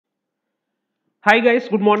Hi guys,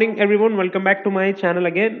 good morning everyone. Welcome back to my channel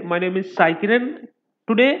again. My name is Sai Kiran.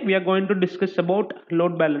 Today we are going to discuss about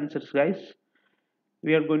load balancers, guys.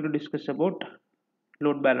 We are going to discuss about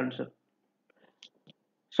load balancer.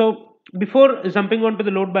 So before jumping on to the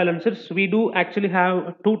load balancers, we do actually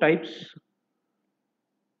have two types,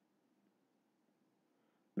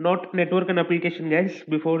 not network and application, guys.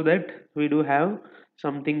 Before that, we do have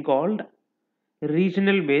something called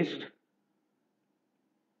regional based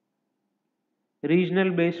regional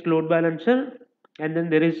based load balancer, and then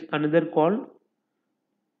there is another called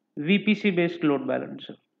VPC based load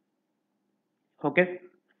balancer. Okay.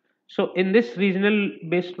 So in this regional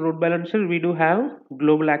based load balancer, we do have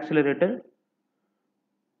global accelerator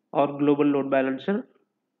or global load balancer.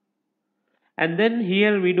 And then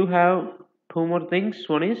here we do have two more things.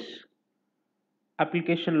 One is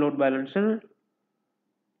application load balancer,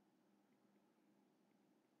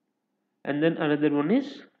 and then another one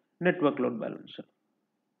is network load balancer.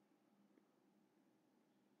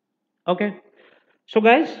 Okay. So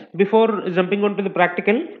guys, before jumping on to the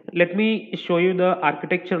practical, let me show you the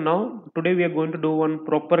architecture now. Today we are going to do one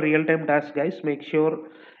proper real-time task, guys. Make sure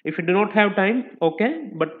if you do not have time,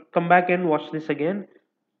 okay, but come back and watch this again.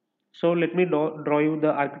 So let me draw you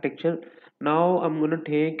the architecture. Now I'm going to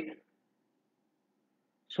take,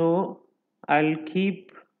 so I'll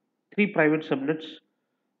keep three private subnets.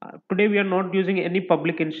 Today we are not using any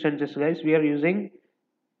public instances, guys. We are using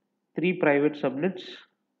three private subnets.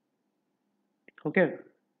 Okay.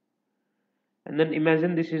 And then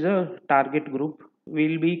imagine this is a target group.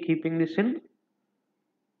 We'll be keeping this in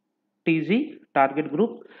TZ target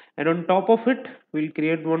group, and on top of it we'll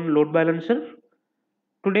create one load balancer.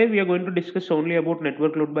 Today we are going to discuss only about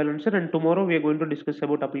network load balancer, and tomorrow we are going to discuss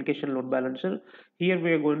about application load balancer. Here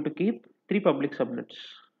we are going to keep three public subnets.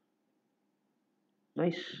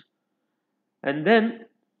 Nice. And then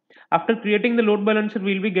after creating the load balancer,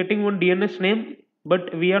 we'll be getting one DNS name,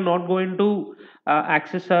 but we are not going to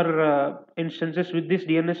access our instances with this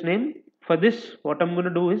DNS name. For this, what I'm going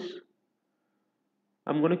to do is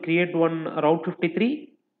I'm going to create one route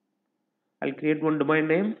 53. I'll create one domain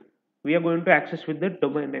name. We are going to access with the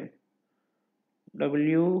domain name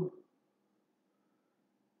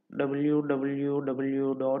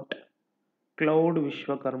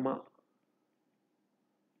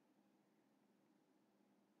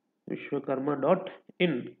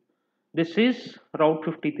This is route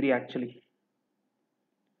 53 actually.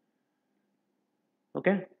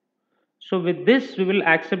 Okay. So with this we will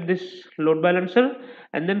accept this load balancer,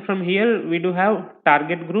 and then from here we do have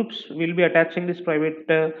target groups. We'll be attaching this private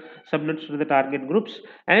subnets to the target groups,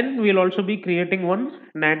 and we'll also be creating one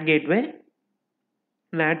NAT gateway.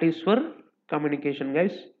 NAT is for communication,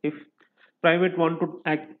 guys. If private want to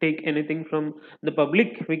take anything from the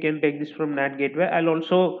public, we can take this from NAT gateway. I'll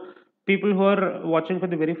also, people who are watching for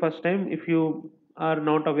the very first time, if you are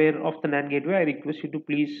not aware of the NAT gateway, I request you to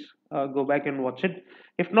please go back and watch it.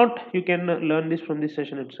 If not, you can learn this from this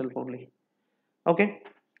session itself only. Okay.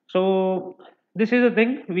 So this is the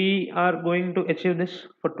thing we are going to achieve this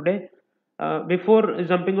for today. Before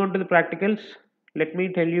jumping on to the practicals, let me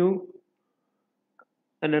tell you.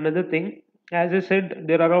 And another thing, as I said,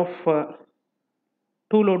 there are of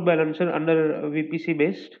two load balancer under VPC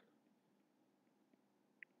based.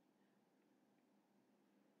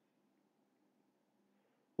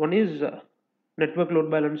 One is network load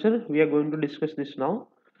balancer. We are going to discuss this now.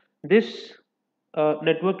 This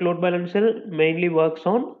network load balancer mainly works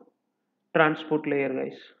on transport layer,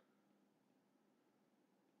 guys.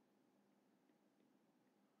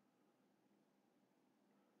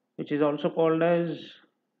 Which is also called as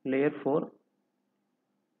layer 4.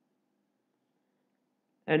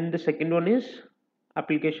 And the second one is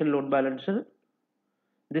application load balancer.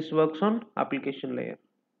 This works on application layer.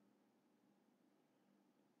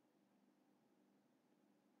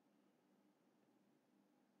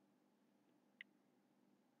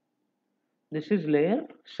 This is layer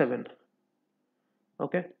 7.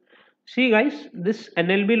 Okay. See guys, this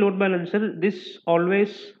NLB load balancer, this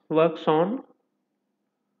always works on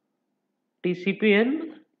TCP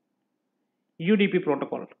and UDP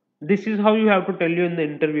protocol. This is how you have to tell you in the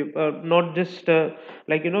interview, not just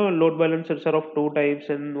like load balancers are of two types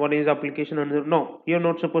and one is application and no, you're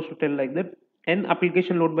not supposed to tell like that. And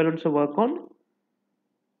application load balancer work on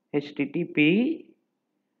HTTP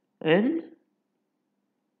and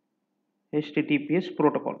HTTPS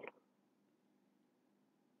protocol.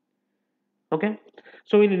 Okay.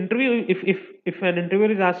 So in interview, if an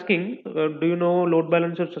interviewer is asking, do you know load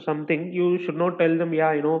balancers or something, you should not tell them,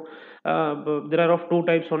 yeah, there are of two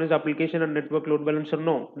types. One is application and network load balancer.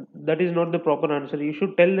 No, that is not the proper answer. You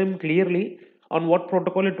should tell them clearly on what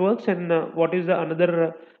protocol it works, and what is the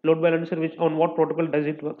another load balancer which on what protocol does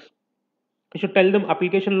it works. You should tell them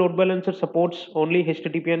application load balancer supports only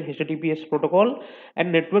HTTP and HTTPS protocol,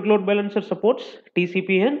 and network load balancer supports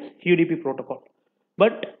TCP and UDP protocol.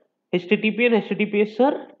 But HTTP and HTTPS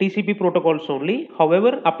are TCP protocols only.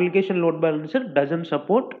 However, application load balancer doesn't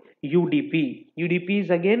support UDP. UDP is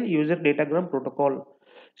again user datagram protocol.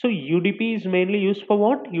 So UDP is mainly used for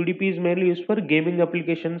what? UDP is mainly used for gaming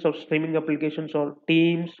applications or streaming applications or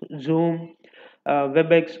Teams, Zoom,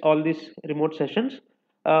 WebEx, all these remote sessions.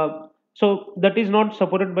 So that is not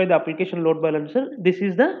supported by the application load balancer. This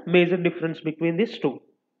is the major difference between these two.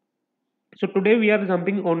 So today we are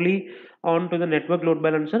jumping only on to the network load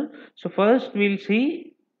balancer. So first we'll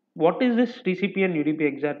see what is this TCP and UDP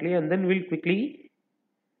exactly, and then we'll quickly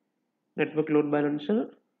network load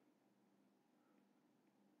balancer.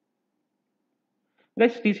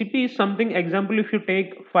 Guys, TCP is something, example, if you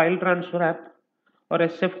take file transfer app or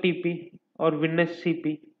SFTP or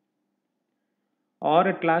WinSCP, or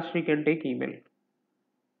at last we can take email.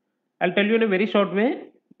 I'll tell you in a very short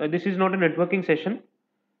way. This is not a networking session.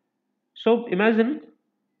 So imagine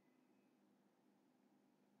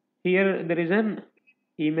here there is an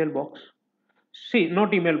email box. See,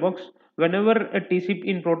 not email box. Whenever a TCP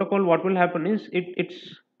in protocol, what will happen is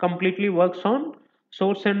it's completely works on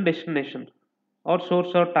source and destination, or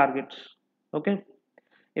source or targets. Okay.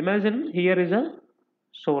 Imagine here is a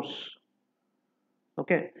source.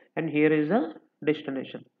 Okay, and here is a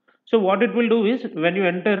destination. So what it will do is when you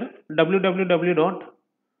enter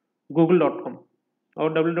www.google.com or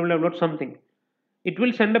www. something, it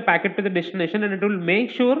will send a packet to the destination, and it will make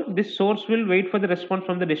sure this source will wait for the response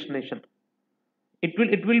from the destination.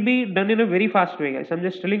 It will be done in a very fast way, guys. I'm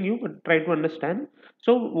just telling you, but try to understand.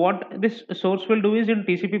 So what this source will do is in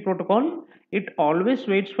TCP protocol, it always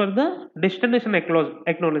waits for the destination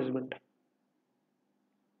acknowledgement.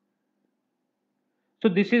 So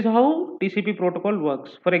this is how TCP protocol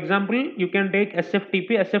works. For example, you can take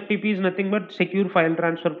SFTP. SFTP is nothing but secure file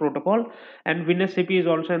transfer protocol, and WinSCP is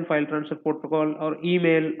also a file transfer protocol, or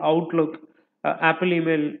email, Outlook, Apple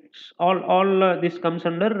email. All this comes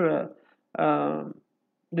under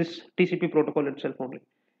this TCP protocol itself only.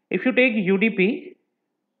 If you take UDP,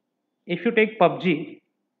 if you take PUBG,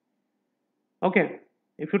 okay,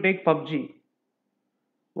 if you take PUBG,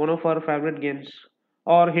 one of our favorite games,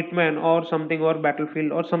 or Hitman or something, or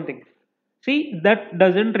Battlefield or something, see, that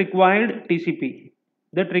doesn't require TCP,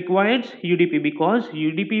 that requires UDP, because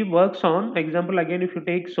UDP works on, example, again, if you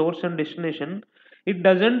take source and destination, it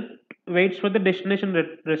doesn't waits for the destination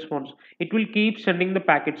response. It will keep sending the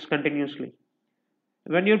packets continuously.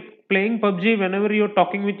 When you're playing PUBG, whenever you're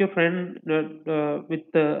talking with your friend with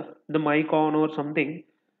the mic on or something,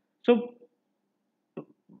 so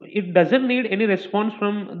it doesn't need any response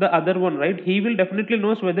from the other one, right? He will definitely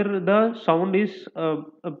knows whether the sound is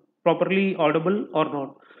properly audible or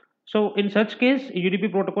not. So in such case, UDP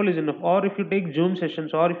protocol is enough. Or if you take Zoom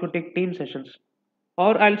sessions, or if you take team sessions,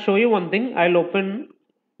 or I'll show you one thing. I'll open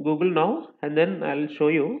Google now, and then I'll show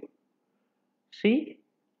you. See,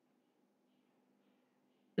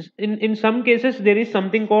 in some cases there is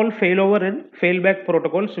something called failover and failback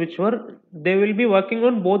protocols, which were, they will be working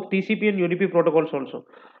on both TCP and UDP protocols also.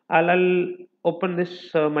 I'll open this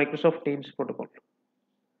Microsoft Teams protocol.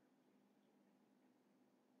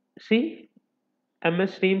 See,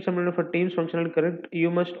 MS Teams, subnet for Teams functional correct. You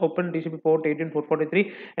must open TCP port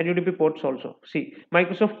 18443 and UDP ports also. See,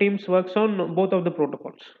 Microsoft Teams works on both of the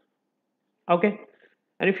protocols. Okay.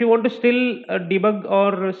 And if you want to still debug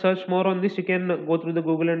or search more on this, you can go through the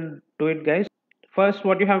Google and do it, guys. First,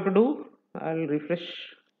 what you have to do, I'll refresh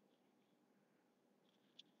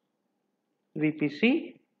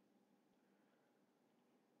VPC,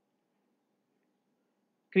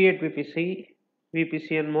 create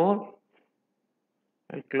VPC and more.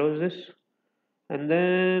 I'll close this, and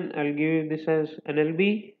then I'll give this as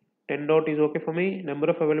NLB. 10 dot is okay for me.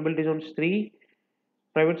 Number of availability zones 3.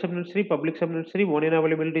 Private subnet 3, public subnet 3, 1 in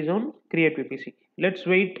availability zone, create VPC. Let's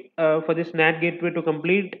wait for this NAT gateway to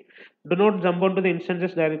complete. Do not jump onto the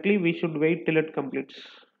instances directly. We should wait till it completes.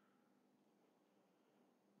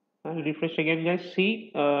 I'll refresh again, guys.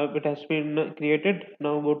 See, it has been created.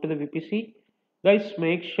 Now go to the VPC. Guys,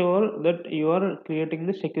 make sure that you are creating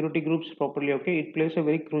the security groups properly. Okay, it plays a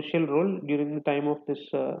very crucial role during the time of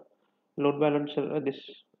this load balancer, this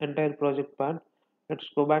entire project part. Let's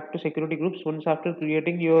go back to security groups. Once after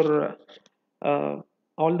creating your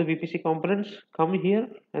all the VPC components, come here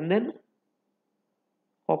and then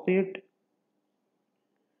copy it.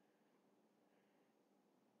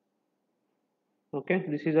 Okay,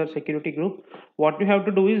 this is our security group. What we have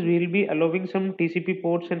to do is we will be allowing some TCP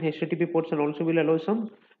ports and HTTP ports, and also will allow some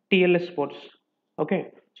TLS ports.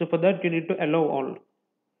 Okay, so for that you need to allow all.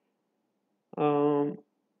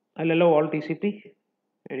 I'll allow all TCP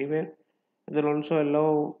anywhere, and then also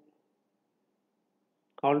allow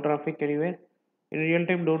all traffic anywhere. In real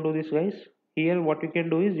time, don't do this, guys. Here, what you can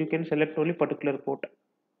do is you can select only particular port,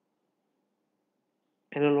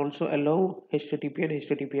 and I'll also allow HTTP and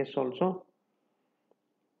HTTPS also.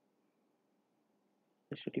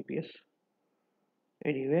 HTTPS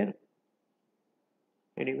anywhere,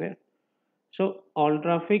 anywhere. So all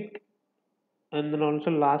traffic, and then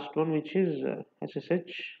also last one, which is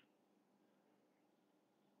SSH.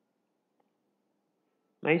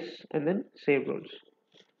 Nice, and then save roles.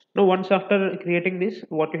 Now, once after creating this,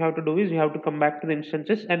 what you have to do is you have to come back to the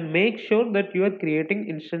instances and make sure that you are creating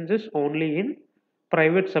instances only in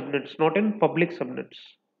private subnets, not in public subnets.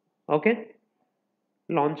 Okay,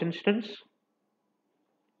 launch instance.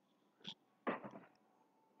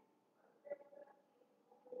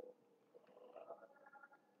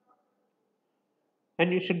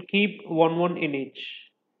 And you should keep 1 in each,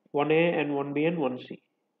 1A and 1B and 1C.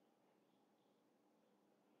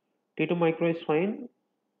 T2 micro is fine.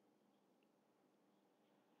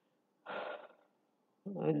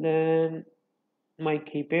 And then my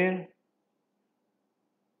key pair.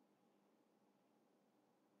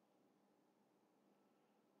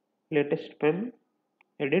 Latest pen,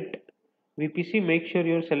 edit, VPC, make sure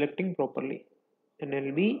you're selecting properly.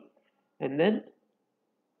 NLB, and then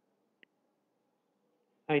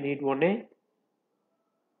I need 1A.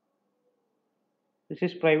 This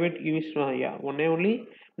is private use, yeah, 1A only.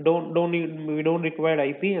 We don't require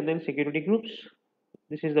IP, and then security groups.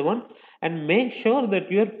 This is the one, and make sure that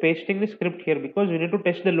you are pasting the script here, because we need to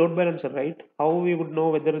test the load balancer, right? How we would know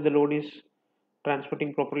whether the load is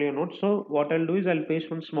transporting properly or not? So what I'll do is I'll paste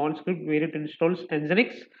one small script where it installs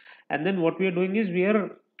Nginx, and then what we are doing is we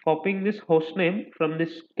are copying this host name from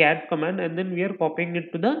this cat command, and then we are copying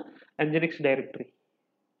it to the Nginx directory.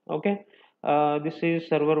 Okay, this is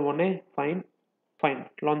server 1A, fine,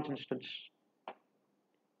 launch instance.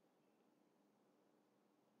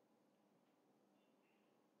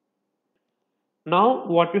 Now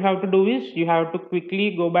what you have to do is you have to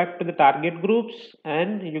quickly go back to the target groups,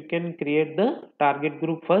 and you can create the target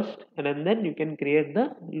group first, and then you can create the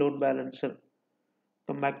load balancer.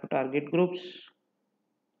 Come back to target groups,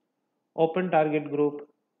 open target group,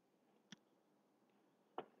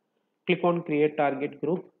 click on create target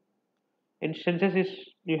group. Instances is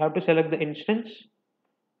you have to select the instance.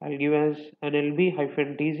 I'll give as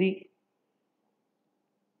NLB-TZ.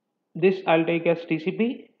 This I'll take as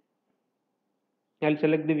TCP. I'll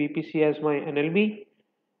select the VPC as my NLB.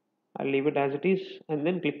 I'll leave it as it is, and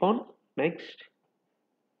then click on next.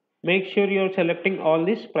 Make sure you're selecting all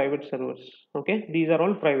these private servers. Okay, these are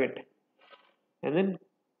all private, and then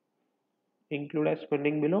include as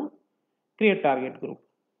pending below. Create target group.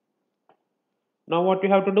 Now what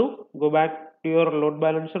you have to do, go back to your load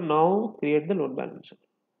balancer. Now create the load balancer.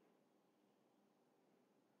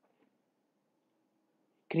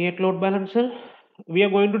 Create load balancer. We are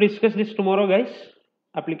going to discuss this tomorrow, guys.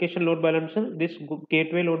 Application load balancer. This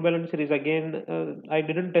gateway load balancer is again, I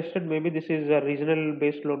didn't test it. Maybe this is a regional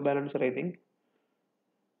based load balancer, I think.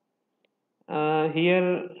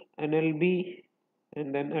 Here NLB,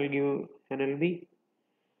 and then I'll give NLB.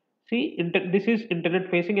 See, this is internet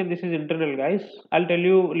facing and this is internal, guys. I'll tell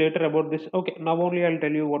you later about this. Okay, now only I'll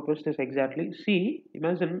tell you what was this exactly. See,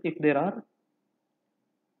 imagine if there are,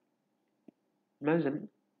 imagine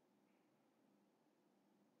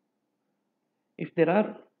if there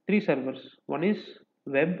are three servers. One is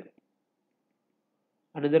web,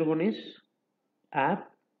 another one is app,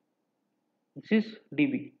 this is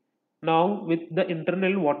DB. Now with the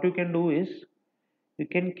internal, what you can do is you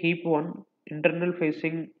can keep one internal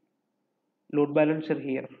facing load balancer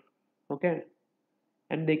here. Okay,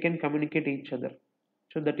 and they can communicate each other.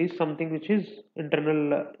 So that is something which is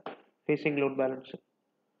internal facing load balancer.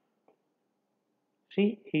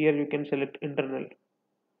 See, here you can select internal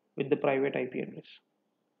with the private IP address.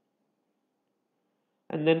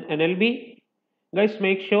 And then NLB, guys,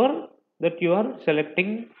 make sure that you are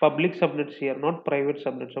selecting public subnets here, not private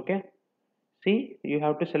subnets. Okay, see, you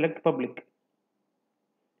have to select public,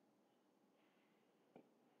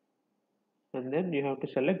 and then you have to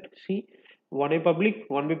select, see, 1A public,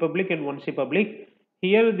 1B public, and 1C public.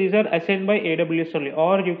 Here these are assigned by AWS only,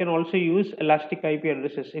 or you can also use elastic IP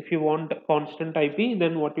addresses. If you want constant IP,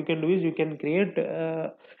 then what you can do is you can create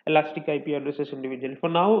elastic IP addresses individually. For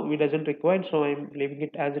now, we doesn't require, so I'm leaving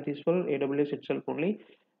it as it is for AWS itself only.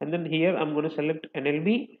 And then here I'm going to select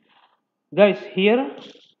NLB. Guys, here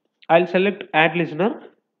I'll select add listener.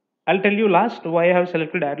 I'll tell you last why I have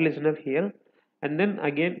selected add listener here, and then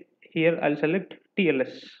again here I'll select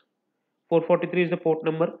TLS. 443 is the port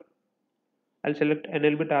number. I'll select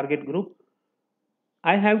NLB target group.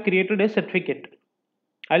 I have created a certificate.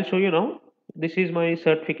 I'll show you now. This is my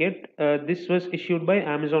certificate. This was issued by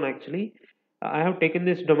Amazon actually. I have taken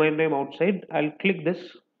this domain name outside. I'll click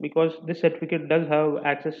this because this certificate does have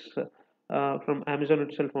access from Amazon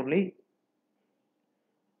itself only.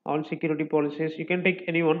 All security policies, you can take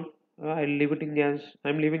anyone. I'll leave it in as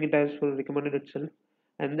I'm leaving it as for recommended itself,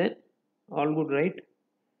 and then all good, right?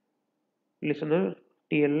 Listener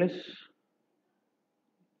TLS,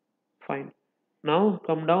 fine. Now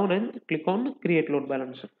come down and click on create load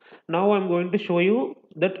balancer. Now I'm going to show you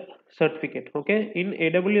that certificate. Okay, in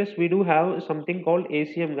AWS we do have something called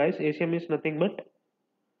ACM, guys. ACM is nothing but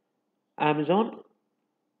Amazon.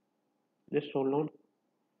 Just hold on.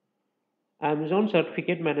 Amazon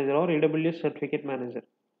Certificate Manager or AWS Certificate Manager.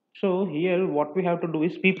 So here what we have to do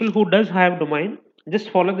is people who does have domain, just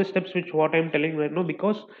follow the steps which what I'm telling right now,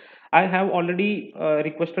 because I have already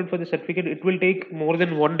requested for the certificate. It will take more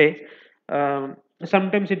than 1 day.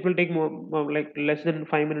 Sometimes it will take more like less than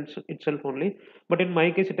 5 minutes itself only. But in my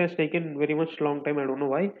case, it has taken very much long time. I don't know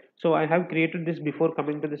why. So I have created this before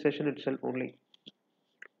coming to the session itself only.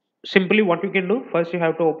 Simply, what you can do first, you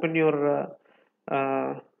have to open your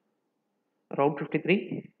Route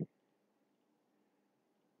 53.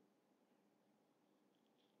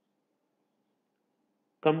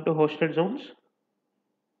 Come to hosted zones.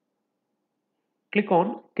 Click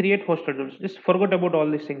on create hosted zones. Just forget about all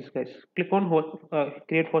these things, guys. Click on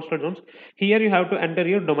create hosted zones. Here you have to enter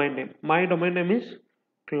your domain name. My domain name is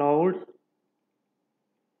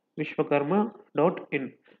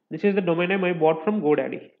cloudvishwakarma.in. This is the domain name I bought from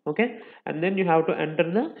GoDaddy. Okay, and then you have to enter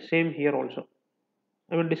the same here also.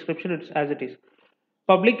 I mean description, it's as it is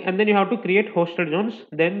public, and then you have to create hosted zones.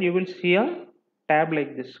 Then you will see a tab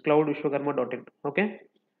like this, cloudvishwakarma.in. Okay,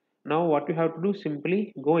 now what you have to do,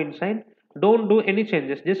 simply go inside, don't do any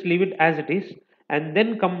changes, just leave it as it is, and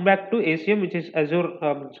then come back to ACM, which is Azure,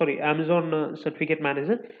 sorry, Amazon Certificate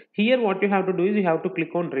Manager. Here what you have to do is you have to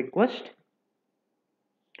click on request,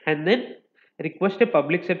 and then request a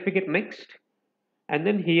public certificate next, and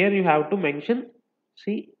then here you have to mention,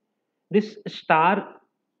 see this star.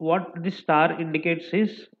 What this star indicates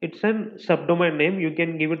is it's an subdomain name. You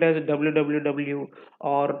can give it as www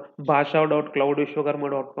or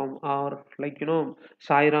basha.cloudvishwakarma.com, or like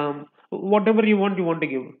sairam, whatever you want to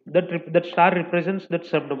give. That star represents that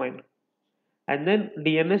subdomain, and then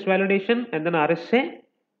DNS validation, and then RSA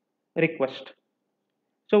request.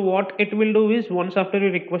 So what it will do is, once after you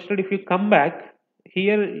requested, if you come back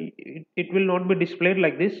here, it will not be displayed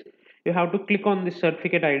like this. You have to click on the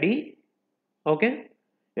certificate ID. Okay,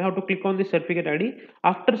 you have to click on the certificate ID.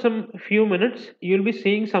 After some few minutes, you will be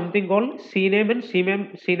seeing something called CNAME and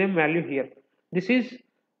CNAME value here. This is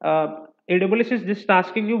AWS is just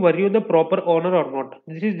asking you, were you the proper owner or not.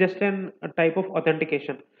 This is just a type of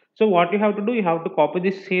authentication. So what you have to do, you have to copy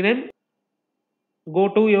this CNAME, go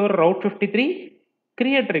to your Route 53,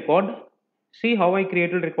 create record. See how I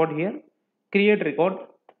created record here. Create record,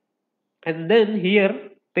 and then here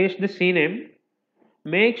paste the CNAME.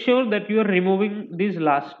 Make sure that you are removing this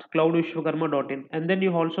last cloudvishwakarma.in, and then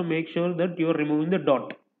you also make sure that you are removing the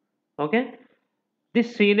dot. Okay,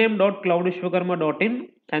 this cname.cloudvishwakarma.in,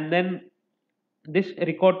 and then this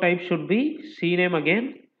record type should be cname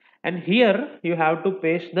again, and here you have to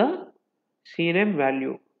paste the cname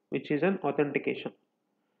value, which is an authentication.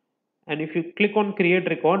 And if you click on create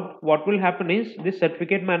record, what will happen is this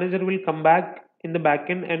certificate manager will come back in the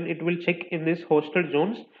backend, and it will check in this hosted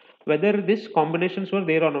zones whether these combinations were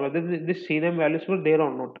there or not, whether this CNAME values were there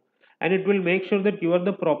or not, and it will make sure that you are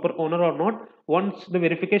the proper owner or not. Once the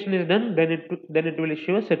verification is done, then it will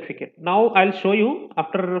issue a certificate. Now I'll show you,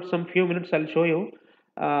 after some few minutes I'll show you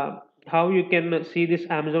how you can see this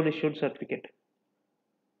Amazon issued certificate.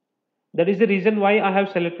 That is the reason why I have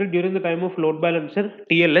selected during the time of load balancer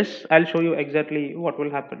TLS. I'll show you exactly what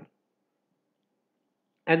will happen.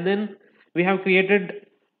 And then we have created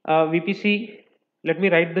VPC. Let me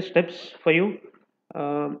write the steps for you.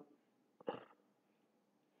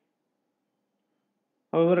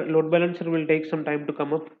 However, load balancer will take some time to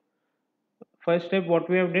come up. First step, what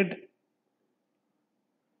we have did.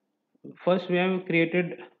 First, we have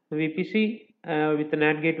created VPC with an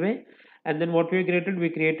NAT gateway, and then what we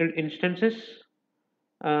created instances,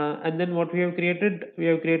 and then what we have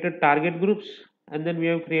created target groups, and then we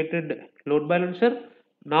have created load balancer.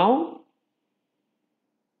 Now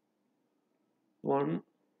 1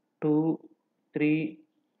 2 3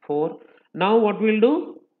 4. Now what we'll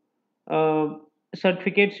do, uh,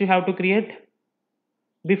 certificates you have to create.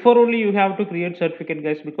 Before only you have to create certificate,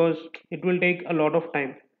 guys, because it will take a lot of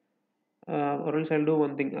time. Or else I'll do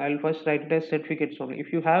one thing. I'll first write it as certificates only.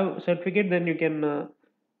 If you have certificate, then you can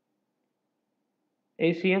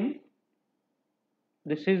ACM.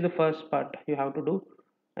 This is the first part you have to do,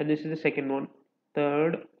 and this is the second one,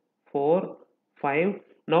 third, 4, 5.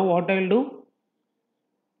 Now what I'll do?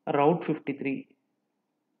 Route 53.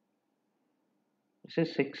 This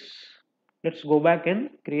is 6. Let's go back and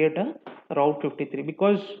create a route 53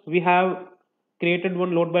 because we have created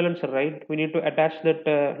one load balancer, right? We need to attach that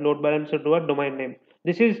load balancer to a domain name.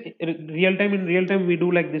 This is real time. In real time, we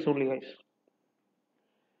do like this only, guys.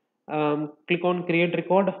 Click on create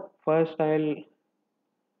record. First, I'll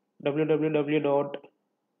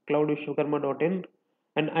www.cloudvishwakarma.in,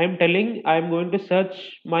 and I'm telling I'm going to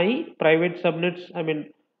search my private subnets. I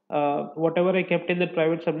mean, whatever I kept in the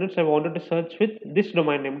private subnets, I wanted to search with this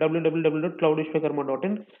domain name,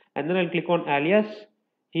 www.cloudvishwakarma.in, and then I'll click on alias.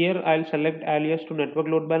 Here I'll select alias to network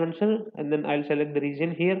load balancer, and then I'll select the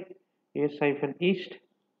region here, US-East.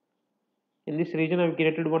 In this region I've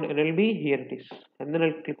created one NLB. Here it is, and then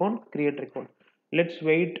I'll click on create record. Let's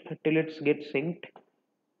wait till it gets synced.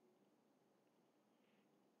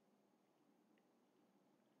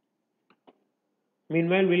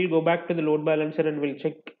 Meanwhile, we'll go back to the load balancer and we'll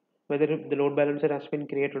check whether the load balancer has been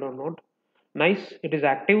created or not. Nice, it is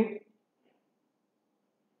active.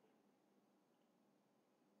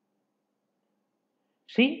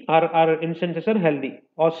 See, our instances are healthy.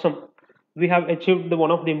 Awesome. We have achieved the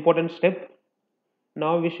one of the important step.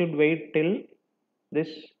 Now we should wait till this.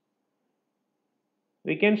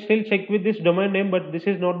 We can still check with this domain name, but this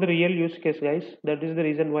is not the real use case, guys. That is the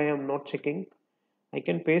reason why I'm not checking. I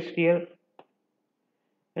can paste here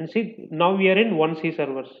and see now we are in 1C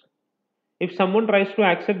servers. If someone tries to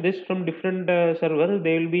access this from different server,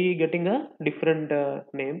 they will be getting a different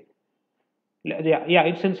name. Yeah,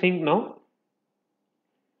 it's in sync now.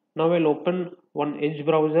 Now I'll open one Edge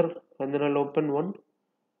browser and then I'll open one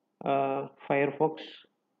Firefox.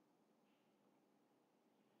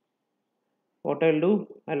 What I'll do,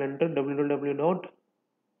 I'll enter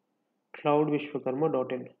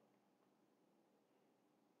www.cloudvishwakarma.in.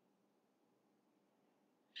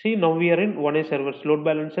 See, now we are in 1A servers. Load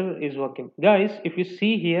balancer is working. Guys, if you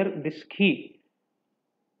see here this key,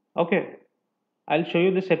 okay, I'll show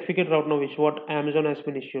you the certificate route now, which what Amazon has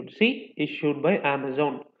been issued. See, issued by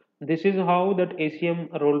Amazon. This is how that ACM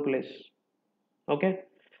role plays. Okay,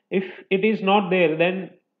 if it is not there,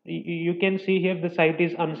 then you can see here the site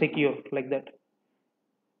is unsecure like that.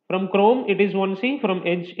 From Chrome it is 1C, from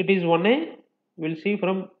Edge it is 1A. We'll see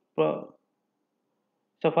from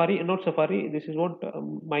Safari, not Safari. This is what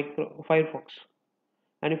Firefox.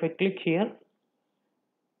 And if I click here,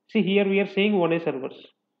 see here we are seeing 1A servers.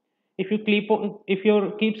 If you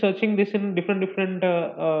keep searching this in different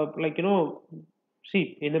like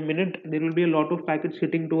see, in a minute there will be a lot of packets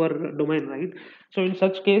hitting to our domain, right? So in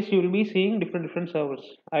such case you will be seeing different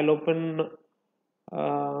servers. I'll open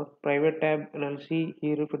private tab and I'll see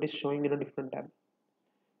here if it is showing in a different tab.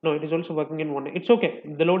 No, it is also working in one. It's okay,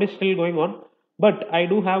 the load is still going on, but I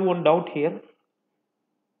do have one doubt here.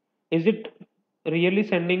 Is it really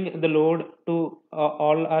sending the load to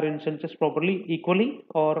all our instances properly, equally,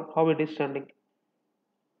 or how it is sending?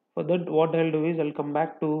 For that, what I'll do is I'll come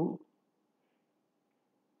back to,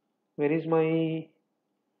 where is my,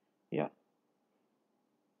 yeah,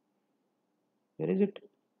 where is it?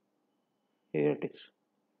 Here it is.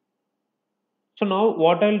 So now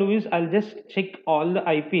what I'll do is I'll just check all the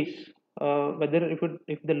IPs, whether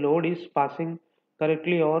if the load is passing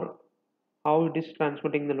correctly or how it is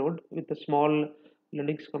transmitting the load with a small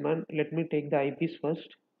Linux command. Let me take the IPs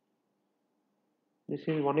first. This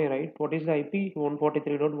is 1A, right? What is the IP?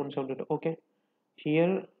 143.172. Okay.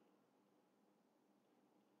 Here,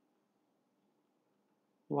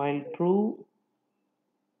 while true,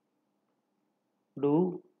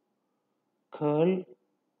 do curl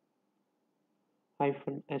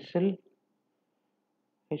 -sl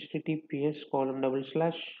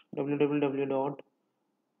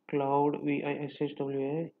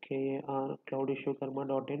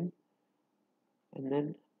https://www.cloudvishwakarma.in and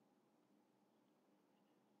then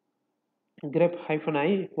grep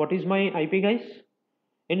 -i. What is my IP, guys?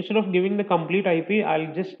 Instead of giving the complete IP,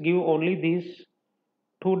 I'll just give only these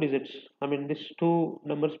two digits. I mean these two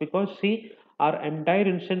numbers, because see, our entire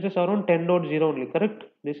instances are on 10.0 only, correct?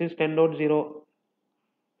 This is 10.0.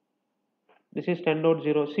 This is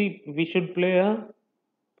 10.0. See, we should play a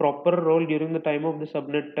proper role during the time of the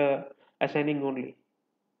subnet assigning only.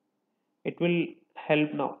 It will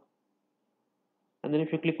help now. and then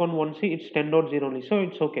if you click on 1C, it's 10.0 only, so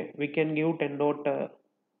it's okay. We can give 10.0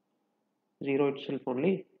 itself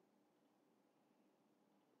only.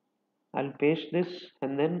 I'll paste this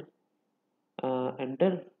and then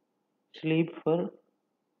enter, sleep for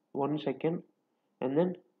 1 second, and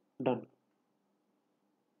then done.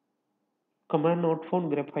 Command not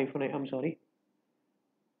found, grep -I. I'm sorry.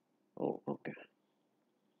 Oh, okay.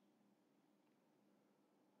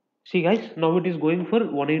 See guys, now it is going for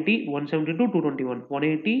 180, 172, 221,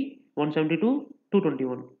 180, 172,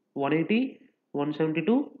 221, 180,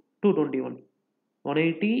 172, 221,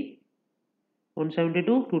 180,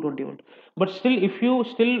 172, 221. But still, if you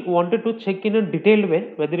still wanted to check in a detailed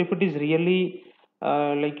way whether if it is really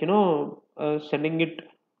sending it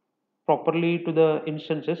properly to the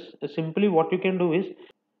instances, simply what you can do is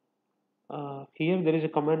here there is a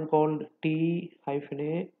command called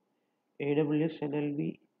t-a aws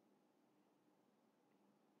nlb.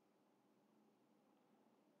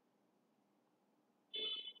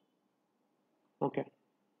 Okay,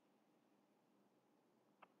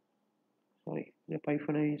 sorry, the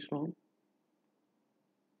 -I is wrong.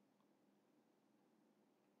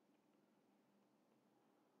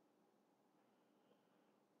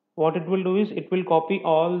 What it will do is it will copy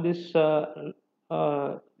all this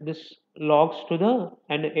logs to the,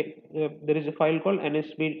 and there is a file called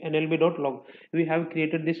nlb.log. We have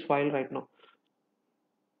created this file right now.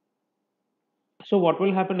 So what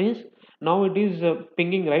will happen is now it is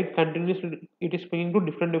pinging, right, continuously. It is pinging to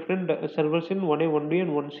different servers in 1A, 1B,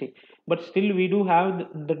 and 1C. But still we do have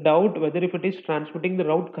the doubt whether if it is transmitting the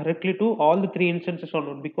route correctly to all the three instances or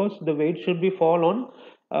not, because the weight should be fall on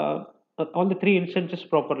all the three instances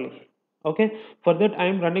properly. Okay, for that I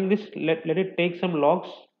am running this. Let it take some logs.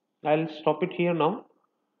 I'll stop it here now.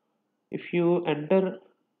 If you enter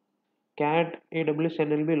cat aws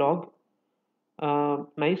nlb log,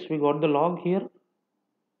 nice, we got the log here.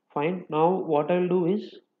 Fine. Now what I'll do is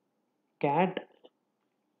cat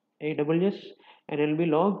aws nlb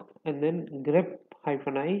log and then grep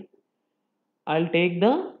 -I. I'll take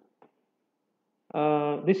the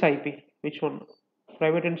this IP. Which one?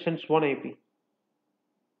 Private instance 1 IP.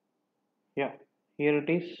 Yeah, here it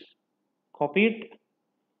is. Copy it,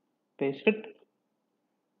 paste it,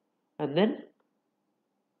 and then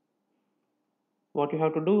what you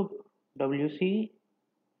have to do, wc-l.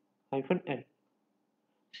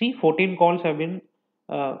 See, 14 calls have been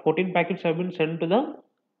 14 packets have been sent to the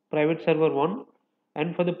private server 1,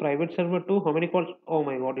 and for the private server 2, how many calls? Oh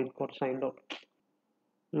my god, it got signed out.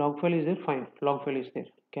 Log file is there, fine, log file is there.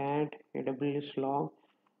 Cat aws log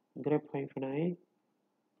grep -I.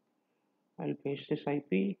 I'll paste this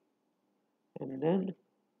IP and then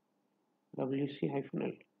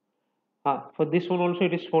wc-l. For this one also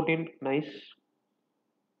it is 14. Nice.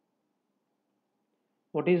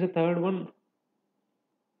 What is the third one?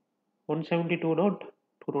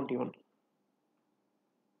 172.221.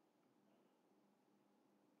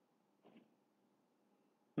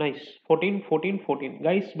 Nice. 14, 14, 14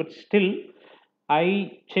 guys, but still I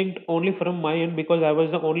checked only from my end because I was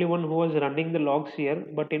the only one who was running the logs here.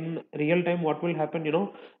 But in real time, what will happen?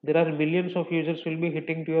 There are millions of users will be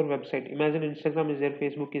hitting to your website. Imagine Instagram is there,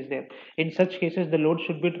 Facebook is there. In such cases, the load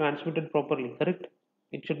should be transmitted properly, correct?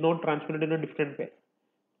 It should not transmit it in a different way.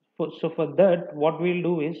 So for that, what we'll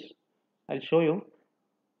do is, I'll show you.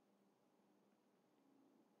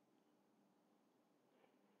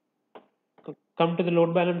 Come to the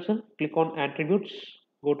load balancer, click on attributes,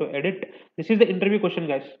 go to edit. This is the interview question,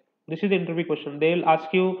 guys. This is the interview question. They'll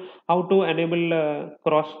ask you how to enable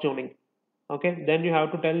cross zoning. Okay, then you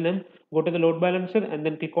have to tell them, go to the load balancer and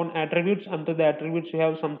then click on attributes. Under the attributes you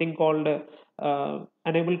have something called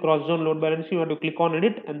enable cross zone load balancer. You have to click on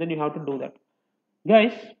edit and then you have to do that,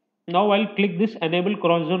 guys. Now I'll click this enable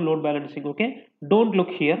cross zone load balancing. Okay, don't look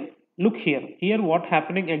here, look here. Here what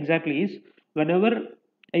happening exactly is, whenever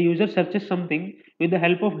a user searches something with the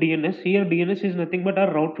help of DNS, here DNS is nothing but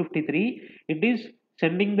our route 53. It is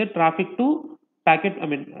sending the traffic to packet,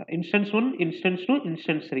 instance 1, instance 2,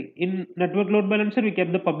 instance 3. In network load balancer we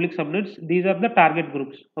kept the public subnets. These are the target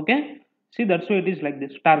groups. Okay, see, that's why it is like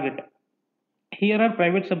this, target. Here are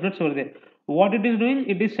private subnets over there. What it is doing,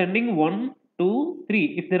 it is sending 1, 2, 3.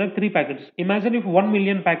 If there are 3 packets, imagine if 1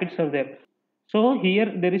 million packets are there. So here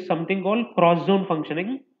there is something called cross zone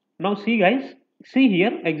functioning. Now see guys, see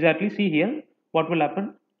here, exactly, see here what will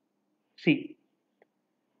happen. See,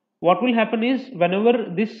 what will happen is, whenever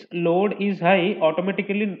this load is high,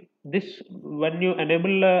 automatically this, when you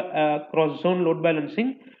enable cross zone load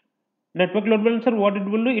balancing, network load balancer, what it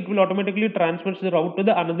will do, it will automatically transfers the route to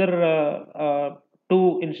the another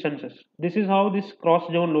two instances. This is how this cross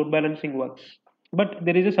zone load balancing works. But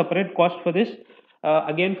there is a separate cost for this.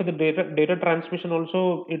 Again, for the data transmission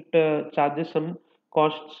also, it charges some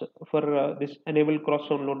costs for this enable cross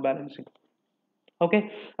zone load balancing.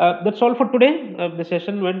 Okay, that's all for today. The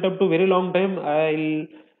session went up to very long time.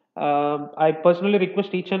 I personally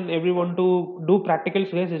request each and everyone to do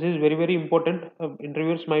practicals, guys. This is very important.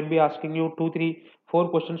 Interviewers might be asking you 2, 3, 4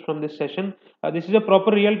 questions from this session. This is a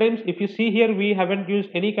proper real times. If you see here, we haven't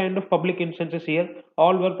used any kind of public instances here.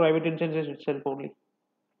 All were private instances itself only.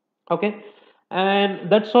 Okay, and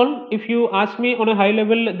that's all. If you ask me on a high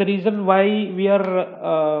level, the reason why we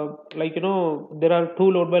are like, there are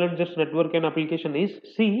two load balancers, network and application, is,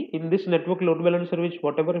 see, in this network load balancer, which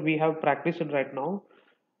whatever we have practiced right now,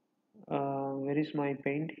 where is my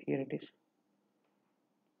paint? Here it is.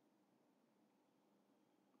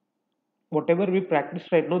 Whatever we practice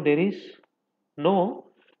right now, there is no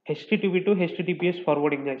http to https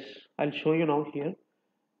forwarding, guys. I'll show you now here.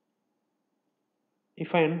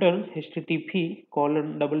 If I enter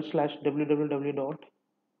http://www dot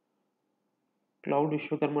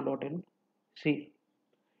cloudvishwakarma.in, see,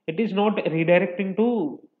 it is not redirecting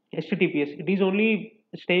to https. It is only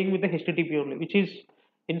staying with the http only, which is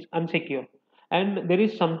unsecure. And there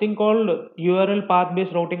is something called url path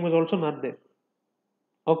based routing was also not there,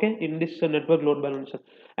 okay, in this network load balancer.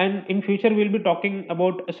 And in future we'll be talking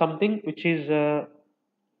about something which is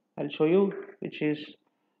I'll show you, which is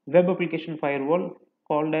web application firewall,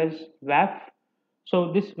 called as WAF.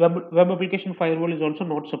 So this web application firewall is also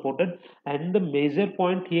not supported. And the major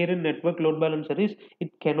point here in network load balancer is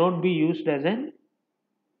it cannot be used as an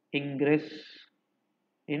ingress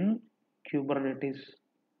in Kubernetes.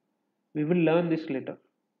 We will learn this later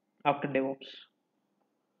after DevOps.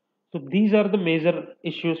 So these are the major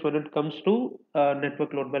issues when it comes to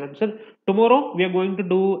network load balancer. Tomorrow we are going to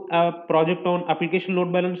do a project on application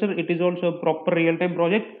load balancer. It is also a proper real-time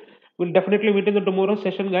project. We'll definitely meet in the tomorrow's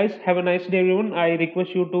session, guys. Have a nice day, everyone. I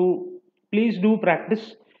request you to please do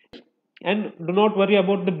practice and do not worry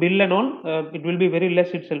about the bill and all. It will be very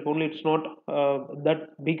less itself. Only it's not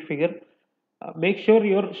that big figure. Make sure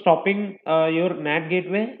you're stopping your NAT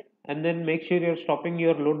gateway, and then make sure you're stopping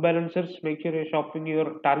your load balancers, make sure you're stopping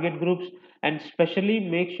your target groups, and especially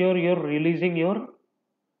make sure you're releasing your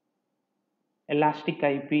elastic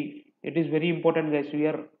IP. It is very important, guys. We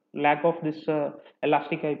are lack of this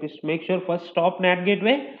elastic IPs. Make sure first stop NAT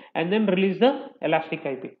gateway and then release the elastic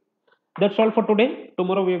IP. That's all for today.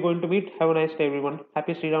 Tomorrow we are going to meet. Have a nice day, everyone.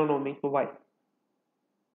 Happy Sri Ram Navami. Bye bye.